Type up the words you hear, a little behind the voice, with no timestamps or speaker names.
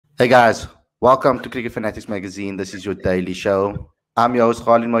Hey guys, welcome to Cricket Fanatics Magazine. This is your daily show. I'm your host,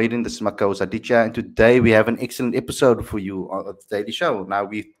 Khalid Mohidin. This is my co-host, Aditya, and today we have an excellent episode for you on the daily show. Now,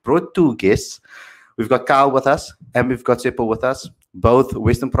 we've brought two guests. We've got Kyle with us, and we've got Tshepo with us, both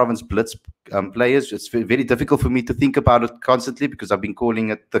Western Province Blitz players. It's very difficult for me to think about it constantly because I've been calling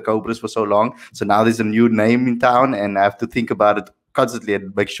it the Cobras for so long. So now there's a new name in town, and I have to think about it constantly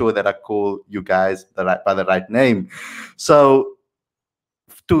and make sure that I call you guys by the right name. So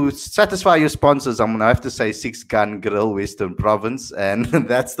to satisfy your sponsors, I'm gonna have to say Six Gun Grill Western Province, and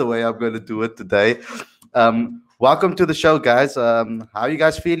that's the way I'm going to do it today. Welcome to the show, guys. How are you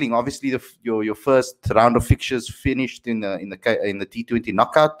guys feeling? Obviously, your first round of fixtures finished in the T20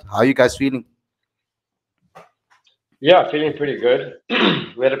 knockout. How are you guys feeling? Yeah, feeling pretty good.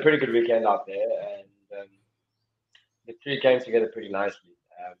 We had a pretty good weekend out there, and the three came together pretty nicely.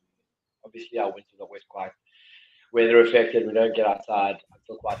 Obviously, our winters are always quite weather affected. We don't get outside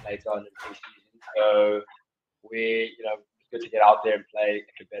until quite late on in pre-season, so it's good to get out there and play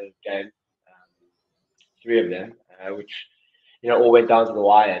a competitive game. Three of them, which all went down to the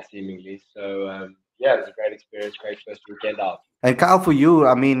wire seemingly. So yeah, it was a great experience, great first weekend out. And Kyle, for you,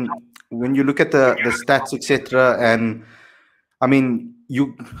 I mean, when you look at the stats, etc., and I mean,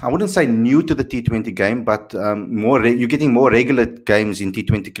 I wouldn't say new to the T20 game, but you're getting more regular games in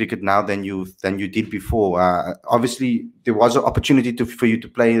T20 cricket now than you did before. Obviously, there was an opportunity for you to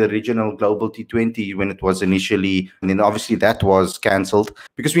play the regional global T20 when it was initially, and then obviously that was cancelled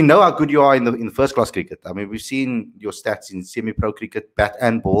because we know how good you are in the first class cricket. I mean, we've seen your stats in semi-pro cricket, bat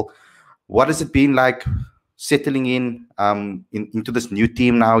and ball. What has it been like settling into this new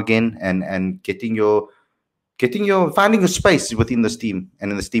team now again and finding your space within this team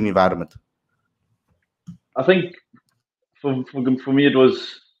and in this team environment? I think for me it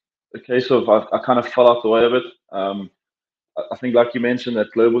was a case of I kind of fell out the way of it. I think, like you mentioned,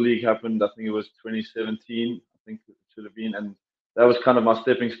 that Global League happened. I think it was 2017. I think it should have been, and that was kind of my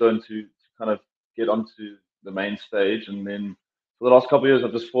stepping stone to kind of get onto the main stage. And then for the last couple of years,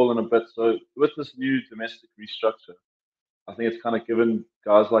 I've just fallen a bit. So with this new domestic restructure, I think it's kind of given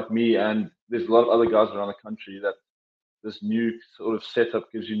guys like me, and there's a lot of other guys around the country, that this new sort of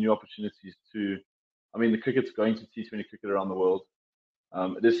setup gives you new opportunities to. I mean, the cricket's going to T20 cricket around the world.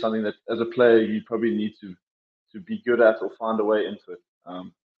 It is something that, as a player, you probably need to be good at or find a way into it.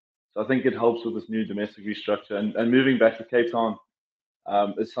 So I think it helps with this new domestic restructure, and moving back to Cape Town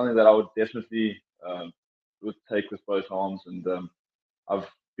is something that I would definitely would take with both arms. And I've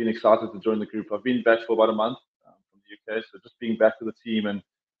been excited to join the group. I've been back for about a month from the UK, so just being back to the team, and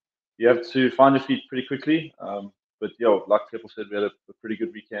you have to find your feet pretty quickly. But yeah, like Tshepo said, we had a pretty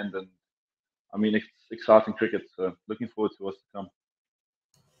good weekend, and I mean, it's exciting cricket. So looking forward to what's to come.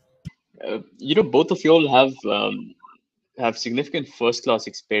 Both of you all have significant first class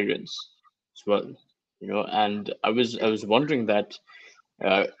experience as well. And I was wondering that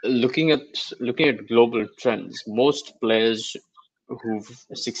looking at global trends, most players who've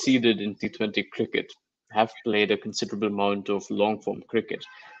succeeded in T20 cricket have played a considerable amount of long form cricket.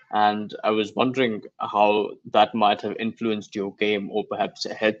 And I was wondering how that might have influenced your game or perhaps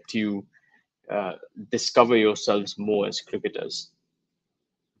helped you discover yourselves more as cricketers.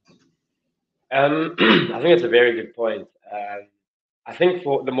 I think it's a very good point. I think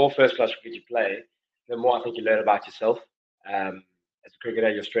for the more first class cricket you play, the more I think you learn about yourself as a cricketer,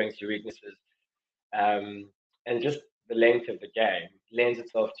 your strengths, your weaknesses, and just the length of the game lends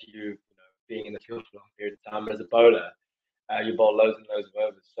itself to you, being in the field for a long period of time. As a bowler, you bowl loads and loads of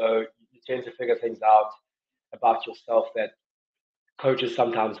overs, so you tend to figure things out about yourself that coaches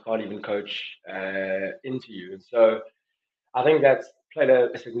sometimes can't even coach into you. And so I think that's played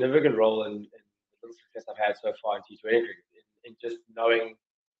a significant role in the little success I've had so far in T20 cricket, in just knowing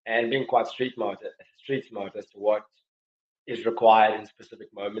and being quite street smart as to what is required in specific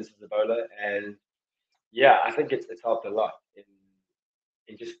moments as a bowler. And yeah, I think it's helped a lot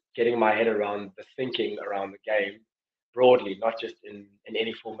in just getting my head around the thinking around the game broadly, not just in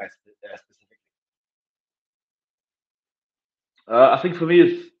any format specifically. I think for me,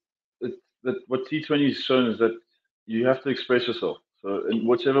 it's that what T20 has shown is that you have to express yourself. So in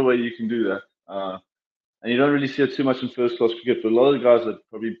whichever way you can do that, and you don't really see it too much in first class cricket. But a lot of the guys that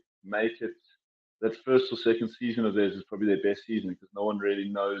probably make it, that first or second season of theirs is probably their best season, because no one really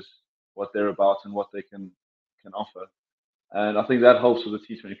knows what they're about and what they can offer. And I think that helps with the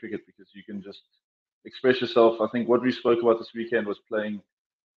T20 cricket, because you can just express yourself. I think what we spoke about this weekend was playing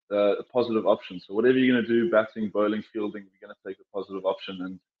a positive option. So whatever you're going to do, batting, bowling, fielding, you're going to take the positive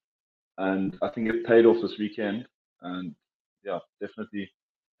option. And I think it paid off this weekend. And yeah, definitely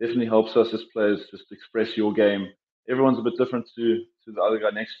helps us as players just express your game everyone's a bit different to the other guy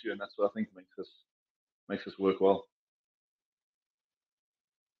next to you, and that's what I think makes us work well.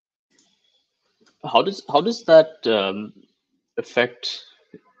 How does that affect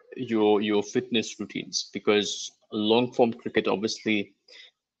your fitness routines? Because long form cricket obviously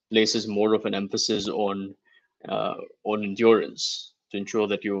places more of an emphasis on endurance to ensure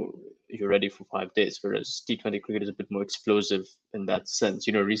that you're ready for 5 days, whereas T20 cricket is a bit more explosive in that sense.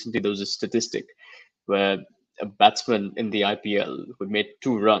 Recently there was a statistic where a batsman in the IPL who made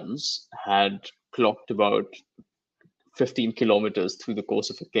 2 runs had clocked about 15 kilometers through the course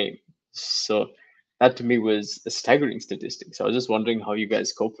of a game. So that to me was a staggering statistic. So I was just wondering how you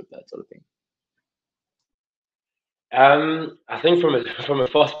guys cope with that sort of thing. I think from a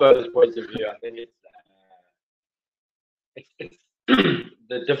fast bowler's point of view, I think it's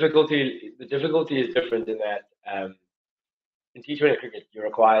the difficulty is different in that in T20 cricket you're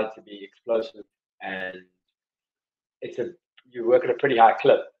required to be explosive, and you work at a pretty high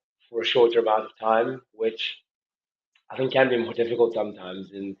clip for a shorter amount of time, which I think can be more difficult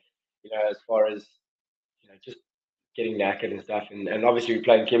sometimes. And as far as just getting knackered and stuff, and obviously we're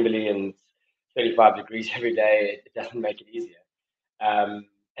playing Kimberley and 35 degrees every day, it doesn't make it easier. And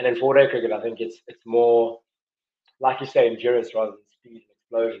in 4-day cricket, I think it's more, like you say, endurance rather than speed and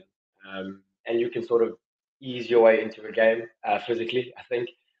explosion. And you can sort of ease your way into a game physically, I think.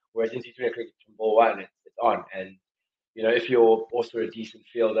 Whereas in T20 cricket, from ball one, it's on. And, if you're also a decent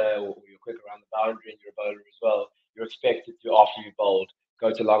fielder or you're quick around the boundary and you're a bowler as well, you're expected to, after you've bowled,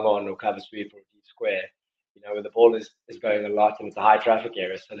 go to long on or cover sweep or deep square. Where the ball is going a lot and it's a high traffic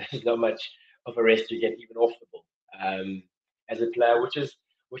area, so there's not much of a rest you get even off the ball as a player, which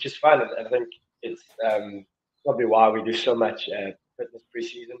is fun. And I think it's probably why we do so much fitness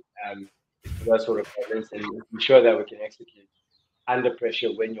preseason for those sort of moments, and ensure that we can execute under pressure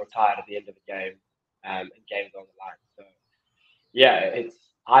when you're tired at the end of the game and games on the line. So yeah,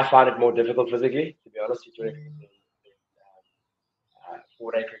 I find it more difficult physically, to be honest, than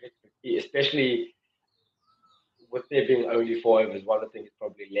 4-day cricket, especially with there being only 4 overs. One of the things is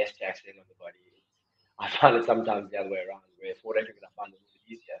probably less taxing on the body. I find it sometimes the other way around, where 4-day cricket I find it a little bit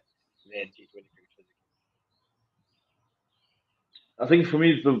easier than T20 cricket physically. I think for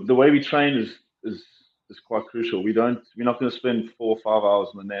me, the way we train is quite crucial. We're not going to spend 4 or 5 hours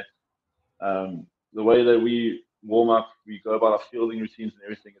on the net. The way that we warm up, we go about our fielding routines and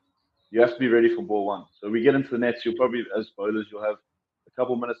everything. You have to be ready for ball one. So we get into the nets. You'll probably, as bowlers, you'll have a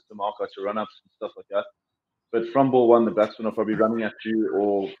couple minutes to mark out your run-ups and stuff like that. But from ball one, the batsmen are probably running at you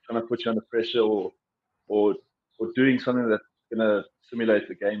or trying to put you under pressure or doing something that's going to simulate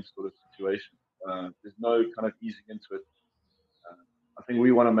the game sort of situation. There's no kind of easing into it. I think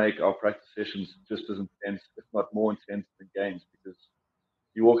we want to make our practice sessions just as intense, if not more intense than games, because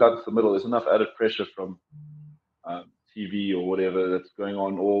you walk out to the middle, there's enough added pressure from TV or whatever that's going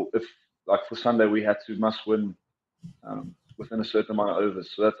on. Or if, like for Sunday, we had to must win within a certain amount of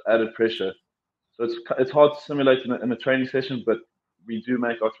overs. So that's added pressure. So it's hard to simulate in a training session, but we do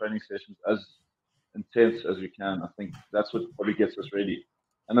make our training sessions as intense as we can. I think that's what probably gets us ready.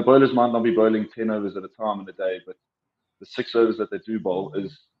 And the bowlers might not be bowling 10 overs at a time in a day, but the 6 overs that they do bowl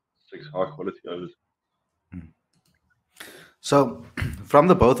is 6 high quality overs. So, from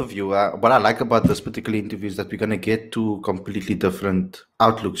the both of you, what I like about this particular interview is that we're going to get two completely different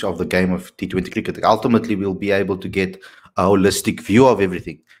outlooks of the game of T20 cricket. Ultimately, we'll be able to get a holistic view of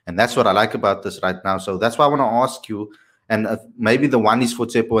everything. And that's what I like about this right now. So that's why I want to ask you, and maybe the one is for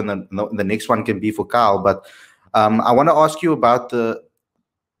Tshepo and the next one can be for Carl, but I want to ask you about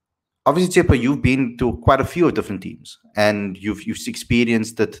obviously, Tshepo, you've been to quite a few different teams and you've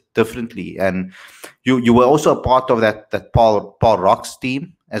experienced it differently. And you were also a part of that Paul Rock's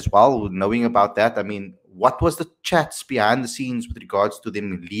team as well, knowing about that. I mean, what was the chats behind the scenes with regards to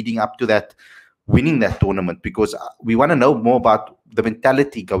them leading up to that, winning that tournament? Because we want to know more about the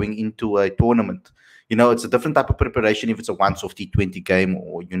mentality going into a tournament. It's a different type of preparation if it's a once-off T20 game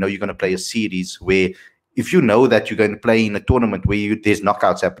or, you're going to play a series where if you know that you're going to play in a tournament where there's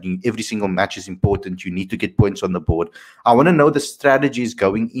knockouts happening, every single match is important. You need to get points on the board. I want to know the strategies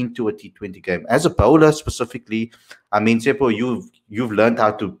going into a T20 game. As a bowler specifically, I mean, Tshepo, you've learned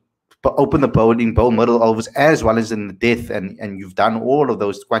how to open the bowling, bowl middle overs, as well as in the death, and you've done all of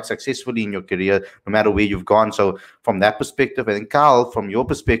those quite successfully in your career, no matter where you've gone. So from that perspective, and then Carl, from your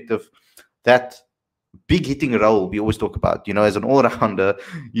perspective, that big hitting role we always talk about, as an all-rounder,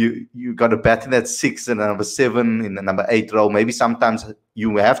 you got to bat in that 6 and number 7 in the number 8 role. Maybe sometimes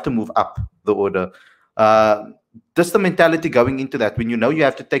you have to move up the order. Just the mentality going into that when you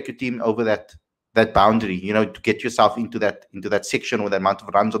have to take your team over that that boundary, to get yourself into that section or the amount of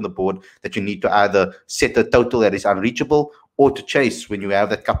runs on the board that you need to either set a total that is unreachable or to chase when you have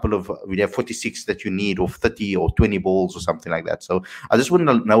that couple of, we have 46 that you need, or 30 or 20 balls or something like that. So I just want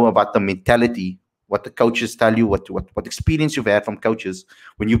to know about the mentality, what the coaches tell you, what experience you've had from coaches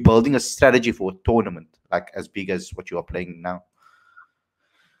when you're building a strategy for a tournament like as big as what you are playing now.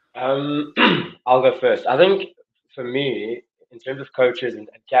 I'll go first. I think for me, in terms of coaches and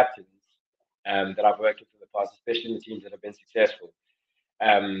captains that I've worked with in the past, especially in the teams that have been successful,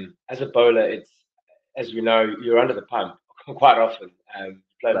 as a bowler, it's, as we know, you're under the pump quite often. You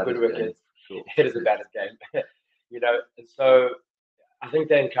play good wickets, sure. It is the batters game, and so I think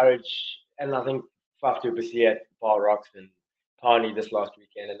they encourage, and I think Faf du Plessis at Bar Rocks and Pani this last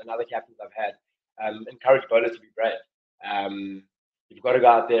weekend, and other captains I've had, encourage bowlers to be brave. You've got to go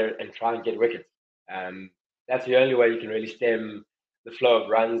out there and try and get wickets. That's the only way you can really stem the flow of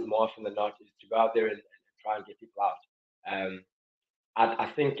runs more often than not, is to go out there and try and get people out. I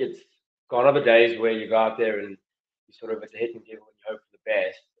think it's gone are the days where you go out there and you sort of, it's a hit and give and you hope for the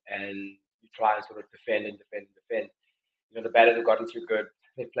best, and you try and sort of defend and defend and defend. The batters have gotten too good.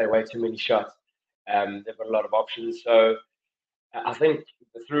 They play way too many shots. They've got a lot of options. So I think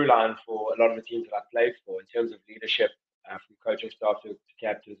the through line for a lot of the teams that I've played for in terms of leadership, from coaching staff to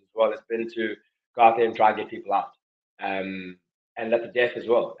captains as well, has been to go out there and try and get people out, and let the death as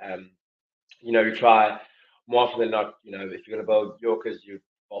well. You try more often than not. If you're going to bowl Yorkers, you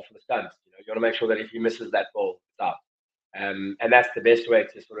bowl for the stumps. You want to make sure that if he misses that ball, it's out. And that's the best way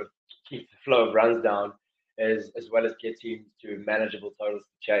to sort of keep the flow of runs down, as well as get teams to manageable totals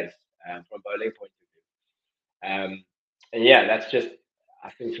to chase, from a bowling point of view. And yeah, that's just,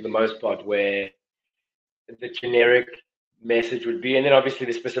 I think, for the most part, where the generic message would be, and then obviously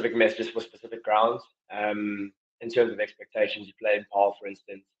the specific messages for specific grounds. In terms of expectations, you play in Paarl, for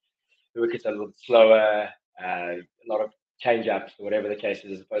instance, the wickets are a little bit slower, a lot of change-ups or whatever the case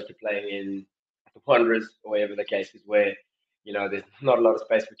is, as opposed to playing in the Wanderers or whatever the case is, where there's not a lot of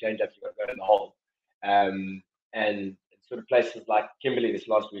space for change-ups. You've got to go in the hole, and sort of places like Kimberley this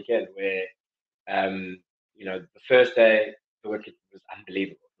last weekend, where the first day the wicket was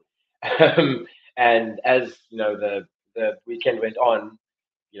unbelievable. And as the weekend went on,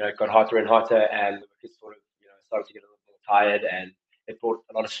 it got hotter and hotter, and the wickets sort of started to get a little more tired, and it brought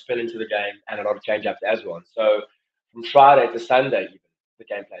a lot of spin into the game and a lot of change ups as well. So from Friday to Sunday, even the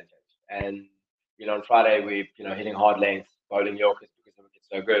game plan changed. And on Friday we're hitting hard lengths, bowling Yorkers because the wicket's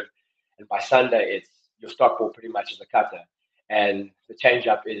so good, and by Sunday it's your stock ball pretty much is a cutter, and the change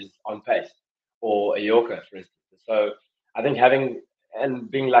up is on pace or a Yorker, for instance. So I think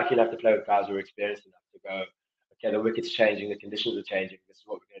being lucky enough to play with guys who are experienced enough to go, okay, the wicket's changing, the conditions are changing, this is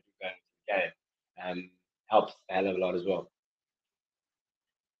what we're going to do going into the game, helps a hell of a lot as well.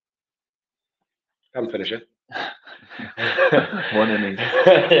 Come finish it. One inning.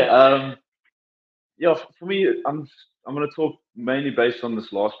 Yeah. For me, I'm going to talk mainly based on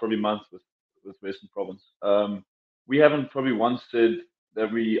this last probably month with Western Province. We haven't probably once said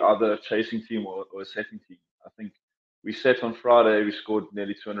that we are the chasing team or a setting team. I think we set on Friday, we scored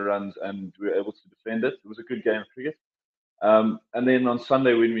nearly 200 runs, and we were able to defend it. It was a good game of cricket. And then on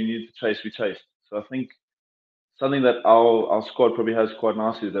Sunday, when we needed to chase, we chased. So I think something that our squad probably has quite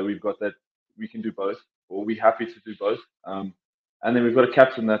nicely is that we've got that we can do both, or we're happy to do both. And then we've got a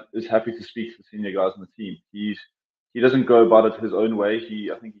captain that is happy to speak for senior guys on the team. He doesn't go about it his own way.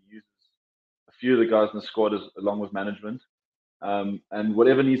 I think he uses a few of the guys in the squad along with management. And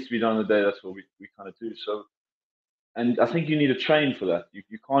whatever needs to be done on the day, that's what we kind of do. So, and I think you need to train for that.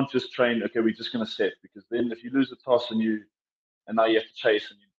 You can't just train, okay, we're just going to set, because then if you lose the toss and now you have to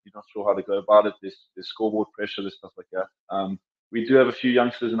chase and you're not sure how to go about it, there's scoreboard pressure, there's stuff like that. We do have a few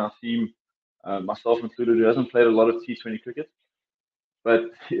youngsters in our team, myself included, who hasn't played a lot of T20 cricket,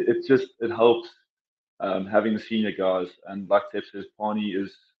 but it helps having the senior guys. And like Tshepo says, Pani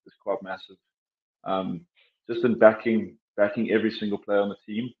is quite massive. Just in backing every single player on the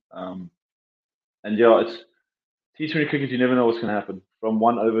team. And yeah, it's T20 cricket. You never know what's going to happen from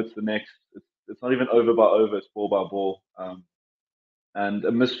one over to the next. It's not even over by over. It's ball by ball. And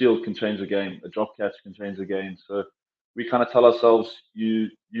a misfield can change the game. A drop catch can change the game. So we kind of tell ourselves, you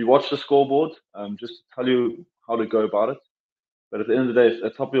watch the scoreboard, just to tell you how to go about it. But at the end of the day, at the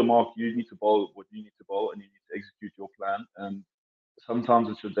top of your mark, you need to bowl what you need to bowl, and you need to execute your plan. And sometimes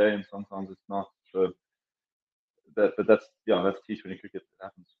it's your day, and sometimes it's not. So that's T20 cricket. It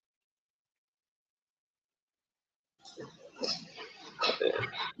happens.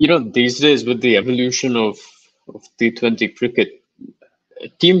 These days with the evolution of T20 cricket,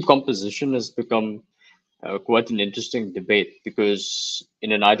 team composition has become quite an interesting debate, because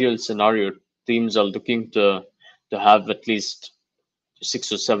in an ideal scenario, teams are looking to have at least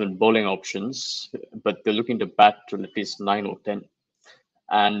 6 or 7 bowling options, but they're looking to bat to at least 9 or 10.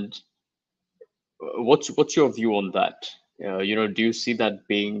 And what's your view on that? Do you see that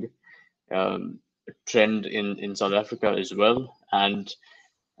being a trend in South Africa as well? And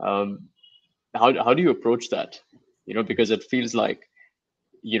how do you approach that? Because it feels like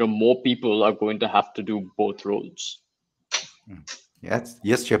more people are going to have to do both roles. Yes,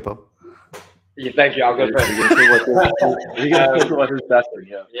 Tshepo. Yeah, thank you. I'll go first. You're going to talk about his batting,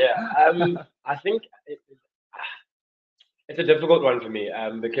 yeah. Yeah. I think it's a difficult one for me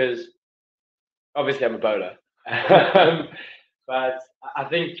because obviously I'm a bowler, but I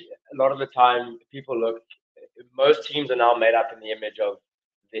think a lot of the time people look. Most teams are now made up in the image of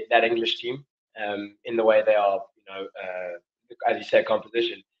that English team in the way they are. As you said,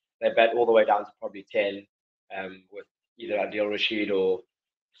 composition. They bat all the way down to probably 10 with either Adil Rashid or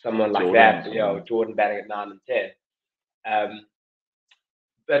someone like Jordan, that. Jordan batting at 9 and 10.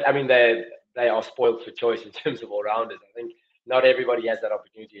 But I mean, they are spoiled for choice in terms of all rounders. I think not everybody has that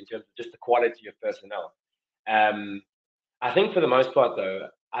opportunity in terms of just the quality of personnel. I think for the most part, though,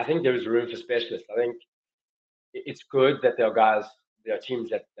 I think there is room for specialists. I think it's good that there are teams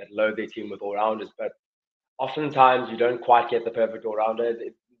that load their team with all rounders, but oftentimes you don't quite get the perfect all rounder.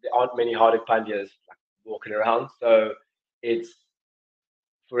 There aren't many Hardik Pandyas walking around, so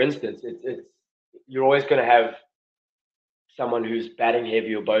for instance, it's you're always going to have someone who's batting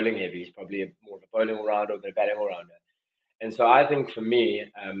heavy or bowling heavy. He's probably more of a bowling all rounder than a batting all rounder. And so I think for me,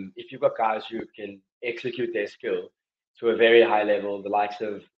 if you've got guys who can execute their skill to a very high level, the likes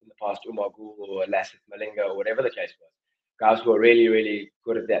of in the past Umar Gul or Lasith Malinga or whatever the case was, guys who are really, really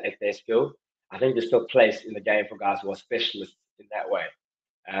good at their skill, I think there's still place in the game for guys who are specialists in that way.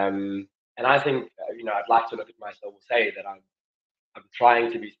 And I think, I'd like to look at myself and say that I'm trying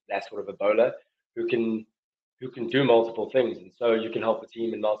to be that sort of a bowler who can do multiple things, and so you can help the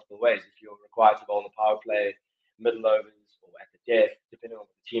team in multiple ways. If you're required to bowl in the power play, middle overs, or at the death, depending on what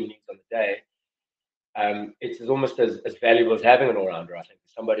the team needs on the day, it's almost as valuable as having an all-rounder. I think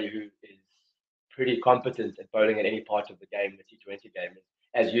somebody who is pretty competent at bowling at any part of the game, the T20 game, is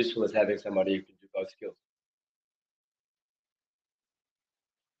as useful as having somebody who can do both skills.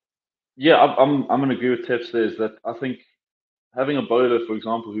 Yeah, I'm going to agree with Teps there. Is that I think having a bowler, for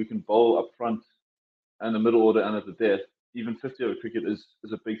example, who can bowl up front and the middle order and at the death, even 50 over cricket is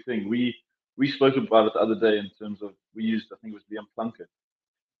a big thing. We spoke about it the other day in terms of we used, I think it was Liam Plunkett,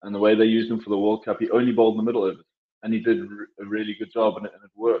 and the way they used him for the World Cup, he only bowled in the middle overs, and he did a really good job, and it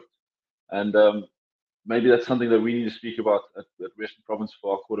worked. And maybe that's something that we need to speak about at Western Province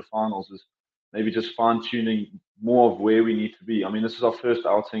for our quarterfinals, is maybe just fine tuning more of where we need to be. I mean, this is our first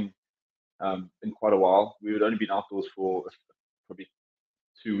outing in quite a while. We had only been outdoors for probably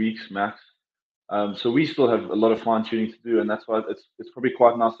 2 weeks max. So we still have a lot of fine tuning to do, and that's why it's probably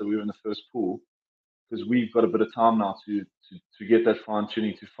quite nice that we were in the first pool, because we've got a bit of time now to get that fine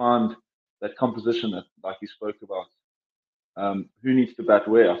tuning, to find that composition that, like you spoke about, who needs to bat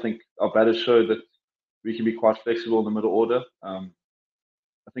where. I think our batters showed that we can be quite flexible in the middle order.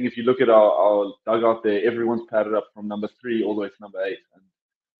 I think if you look at our dugout there, everyone's padded up from number 3 all the way to number 8, and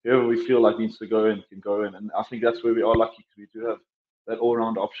whoever we feel like needs to go in can go in. And I think that's where we are lucky, because we do have that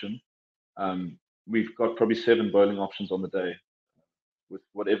all-round option. We've got probably 7 bowling options on the day with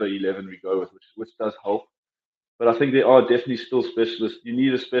whatever 11 we go with, which does help. But I think there are definitely still specialists. You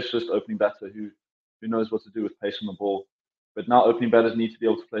need a specialist opening batter who knows what to do with pace on the ball. But now opening batters need to be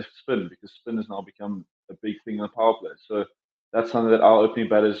able to play spin, because spin has now become a big thing in the power play. So that's something that our opening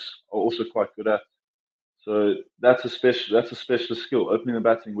batters are also quite good at. So that's a specialist skill. Opening and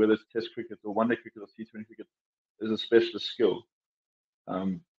batting, whether it's Test cricket or one-day cricket or T20 cricket, is a specialist skill.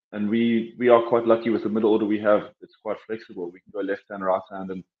 And we are quite lucky with the middle order we have. It's quite flexible. We can go left hand, right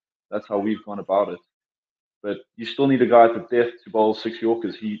hand, and that's how we've gone about it. But you still need a guy at the death to bowl 6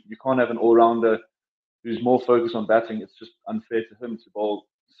 Yorkers. You can't have an all-rounder who's more focused on batting. It's just unfair to him to bowl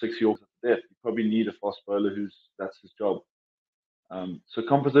 6 Yorkers at the death. You probably need a fast bowler that's his job. So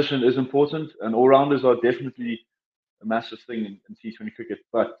composition is important, and all-rounders are definitely a massive thing in T20 cricket.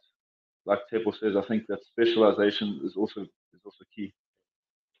 But like Tshepo says, I think that specialization is also key.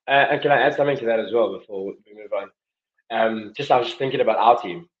 And can I add something to that as well before we move on? I was just thinking about our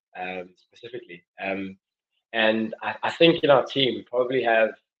team specifically. And I think in our team, we probably have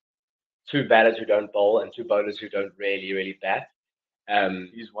 2 batters who don't bowl and 2 bowlers who don't really, really bat.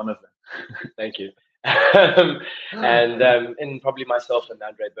 He's one of them. Thank you. And probably myself and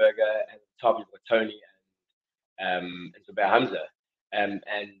Andre Berger, and top you've got Tony and Zubair Hamza. And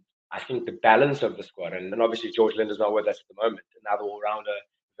I think the balance of the squad, and obviously George Linder's not with us at the moment, another all-rounder,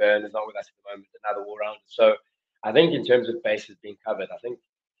 Byrne is not with us at the moment, another all-rounder. So I think in terms of bases being covered, I think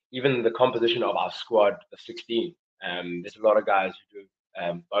even the composition of our squad, the 16, there's a lot of guys who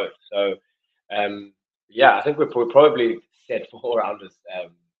do both. So yeah, I think we're probably set for all-rounders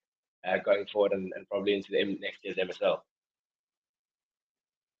going forward and probably into the next year's MSL.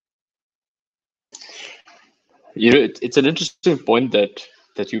 It's an interesting point that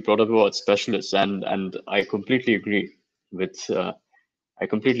you brought up about specialists, and I completely agree with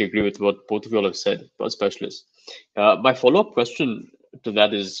what both of you all have said about specialists. My follow-up question to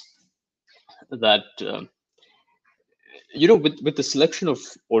that is that with the selection of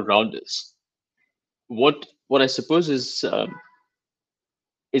all-rounders, what I suppose is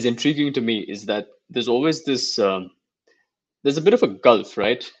intriguing to me is that there's always this there's a bit of a gulf,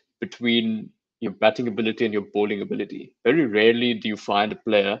 right, between your batting ability and your bowling ability. Very rarely do you find a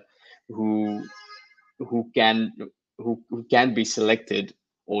player who can be selected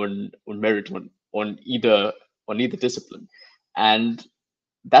on merit on either discipline, and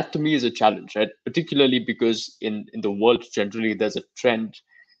that to me is a challenge, right? Particularly because in the world generally there's a trend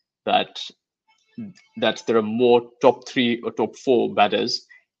that there are more top 3 or top 4 batters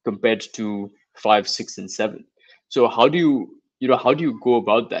compared to 5, 6, and 7. So how do you go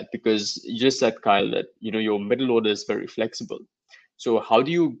about that? Because you just said, Kyle, that your middle order is very flexible. So how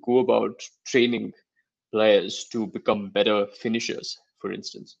do you go about training players to become better finishers, for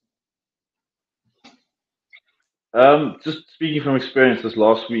instance? Just speaking from experience, this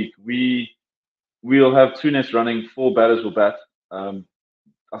last week we'll have 2 nets running, 4 batters will bat.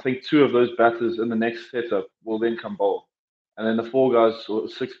 I think 2 of those batters in the next setup will then come bowl, and then the 4 guys or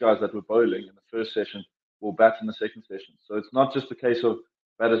 6 guys that were bowling in the first session will bat in the second session. So it's not just a case of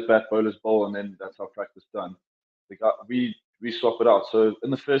batters bat, bowlers bowl, and then that's our practice done. We swap it out. So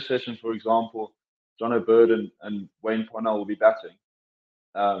in the first session, for example, John O'Bird and Wayne Parnell will be batting,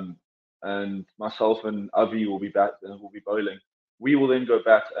 and myself and Avi will be bowling. We will then go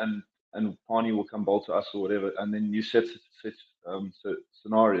bat, and Parney will come bowl to us or whatever, and then you set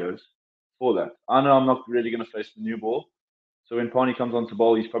scenarios for that. I know I'm not really going to face the new ball, so when Parney comes onto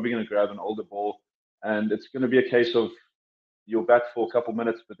bowl, he's probably going to grab an older ball, and it's going to be a case of you'll bat for a couple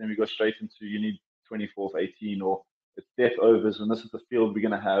minutes, but then we go straight into you need 24 for 18, or it's death overs, and this is the field we're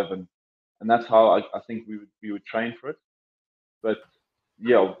going to have, and that's how I think we would train for it. But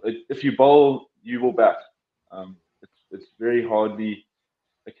yeah, if you bowl, you will bat. It's very hardly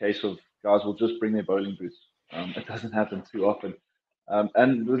a case of guys will just bring their bowling boots. It doesn't happen too often.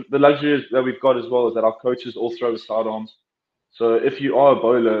 And the luxury that we've got as well is that our coaches all throw the sidearms. So if you are a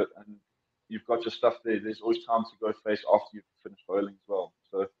bowler and you've got your stuff there, there's always time to go face after you've finished bowling as well.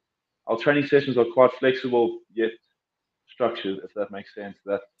 So our training sessions are quite flexible yet structured, if that makes sense.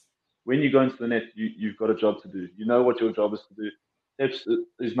 That when you go into the net, you've got a job to do. You know what your job is to do. Tips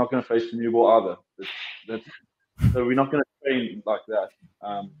is not going to face the new ball either. So we're not going to train like that.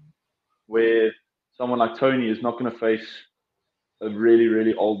 Where someone like Tony is not going to face a really,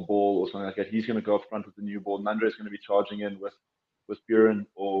 really old ball or something like that. He's going to go up front with the new ball. Nandre is going to be charging in with Buren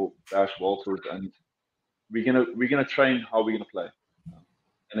or Bash Walters, and we're gonna train how we're going to play.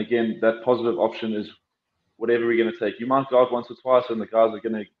 And again, that positive option is whatever we're going to take. You might go out once or twice, and the guys are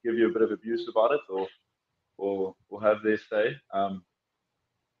going to give you a bit of abuse about it, or have their say.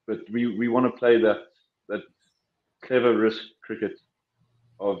 But we want to play that clever risk cricket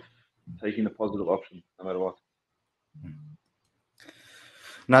of taking the positive option no matter what.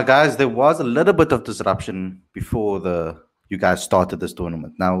 Now, guys, there was a little bit of disruption before you guys started this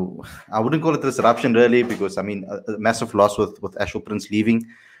tournament. Now, I wouldn't call it disruption really, because I mean a massive loss with Ashwell Prince leaving,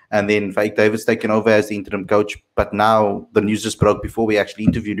 and then Faik David's taken over as the interim coach. But now the news just broke before we actually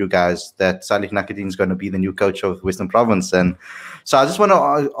interviewed you guys that Salih Nakadin is going to be the new coach of Western Province. And so I just want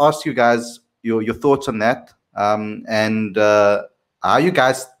to ask you guys your thoughts on that, and how you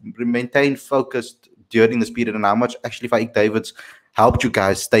guys maintain focused during this period, and how much actually Faik David's helped you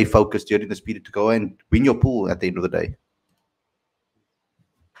guys stay focused during this period to go and win your pool at the end of the day.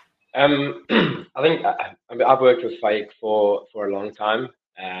 I think I've worked with Faik for a long time.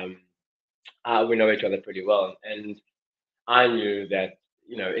 We know each other pretty well, and I knew that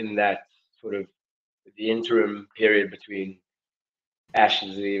in that sort of the interim period between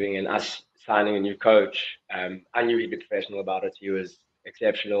Ash's leaving and us signing a new coach, I knew he'd be professional about it. He was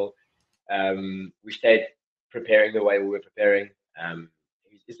exceptional. We stayed preparing the way we were preparing.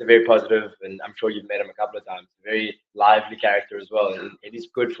 He's a very positive, and I'm sure you've met him a couple of times. A very lively character as well, and it is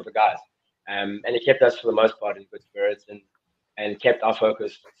good for the guys. And he kept us for the most part in good spirits, and kept our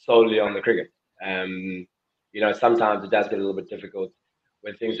focus solely on the cricket. Sometimes it does get a little bit difficult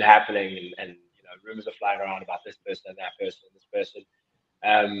when things are happening and rumors are flying around about this person and that person and this person.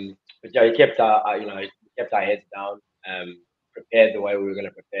 But yeah, he kept our heads down, prepared the way we were going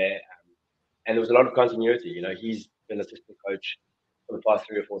to prepare, and there was a lot of continuity. He's been assistant coach for the past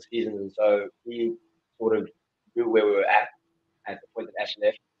 3 or 4 seasons, and so he sort of knew where we were at the point that Ash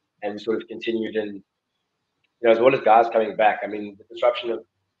left, and we sort of continued. And as well as guys coming back, I mean, the disruption of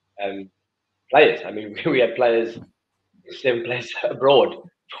players. I mean, we had players 7 players abroad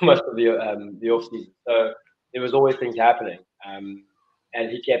for most of the off season, so there was always things happening. And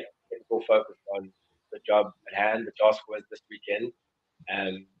he kept us all focused on the job at hand. The task was this weekend.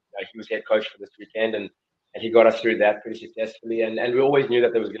 He was head coach for this weekend, and he got us through that pretty successfully. And we always knew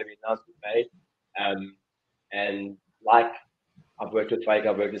that there was going to be announcements made. And like I've worked with Fake,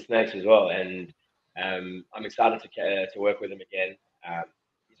 I've worked with Snakes as well, and I'm excited to work with him again.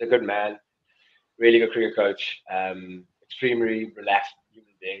 He's a good man, really good cricket coach, extremely relaxed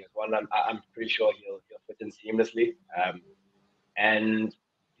human being as well. And I'm pretty sure he'll fit in seamlessly. And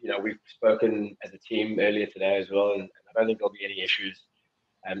we've spoken as a team earlier today as well, and I don't think there'll be any issues,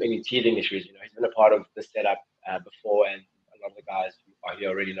 any teething issues. He's been a part of the setup before, and a lot of the guys who are here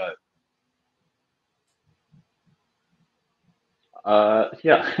already know.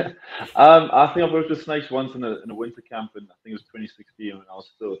 Yeah. I think I've worked with Snakes once in a winter camp, and I think it was 2016 when I was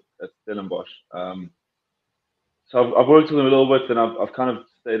still at Stellenbosch. So I've worked with him a little bit, and I've kind of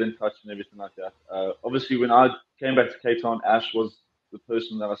stayed in touch and everything like that. Obviously, when I came back to Cape Town, Ash was the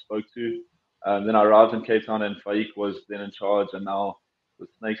person that I spoke to. Then I arrived in Cape Town, and Faik was then in charge, and now with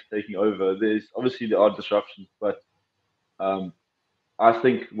Snakes taking over, there's obviously there are disruptions, but I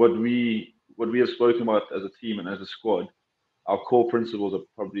think what we have spoken about as a team and as a squad, our core principles are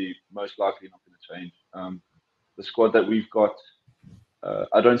probably most likely not going to change. The squad that we've got,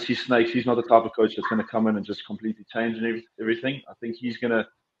 I don't see Snakes. He's not the type of coach that's going to come in and just completely change everything. I think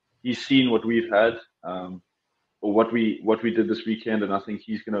he's seen what we've had, or what we did this weekend, and I think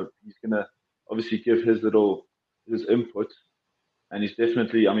he's gonna obviously give his input. And he's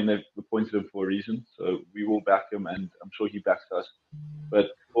definitely, I mean, they've appointed him for a reason, so we will back him, and I'm sure he backs us. But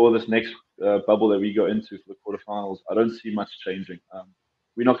for this next bubble that we go into for the quarterfinals, I don't see much changing.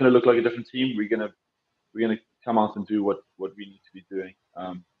 We're not going to look like a different team. We're gonna come out and do what we need to be doing.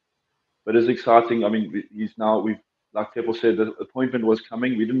 But it's exciting. I mean, we've like Tshepo said, the appointment was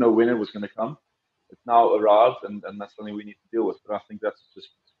coming. We didn't know when it was going to come. It's now arrived, and that's something we need to deal with. But I think that's just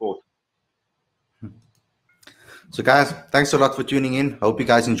sport. So guys, thanks a lot for tuning in. Hope you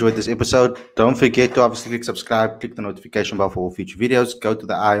guys enjoyed this episode. Don't forget to obviously click subscribe, click the notification bell for all future videos. Go to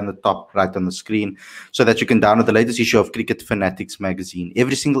the eye on the top right on the screen so that you can download the latest issue of Cricket Fanatics magazine.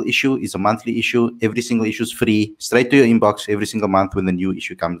 Every single issue is a monthly issue. Every single issue is free, straight to your inbox every single month when the new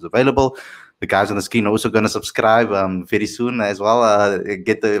issue comes available. The guys on the screen are also going to subscribe very soon as well,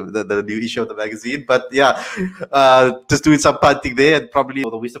 get the new issue of the magazine. But yeah, just doing some punting there, and probably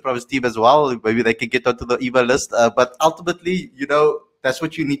the Western Province team as well. Maybe they can get onto the email list. But ultimately, that's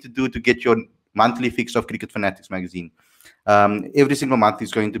what you need to do to get your monthly fix of Cricket Fanatics magazine. Every single month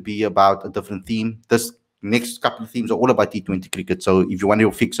is going to be about a different theme. This next couple of themes are all about T20 cricket. So if you want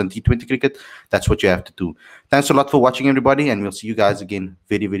your fix on T20 cricket, that's what you have to do. Thanks a lot for watching, everybody, and we'll see you guys again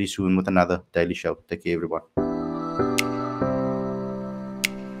very, very soon with another daily show. Take care, everyone.